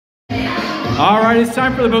All right, it's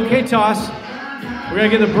time for the bouquet toss. We're gonna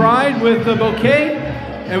get the bride with the bouquet,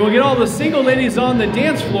 and we'll get all the single ladies on the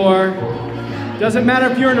dance floor. Doesn't matter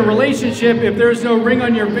if you're in a relationship, if there's no ring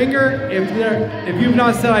on your finger, if you've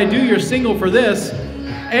not said I do, you're single for this.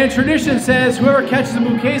 And tradition says whoever catches the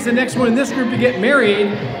bouquet is the next one in this group to get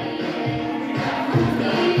married.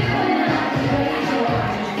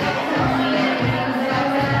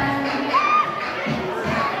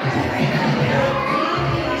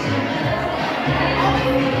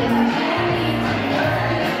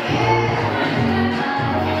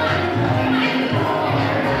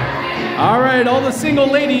 All right, all the single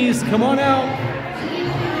ladies, come on out.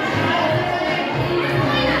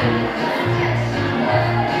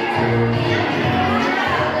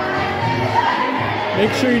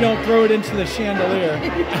 Make sure you don't throw it into the chandelier.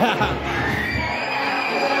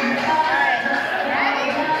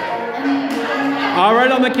 All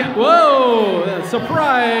right, on the count. Whoa,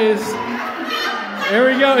 surprise. There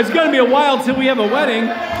we go. It's going to be a while till we have a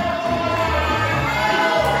wedding.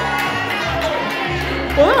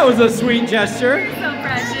 Well, that was a sweet gesture. So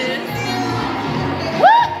precious.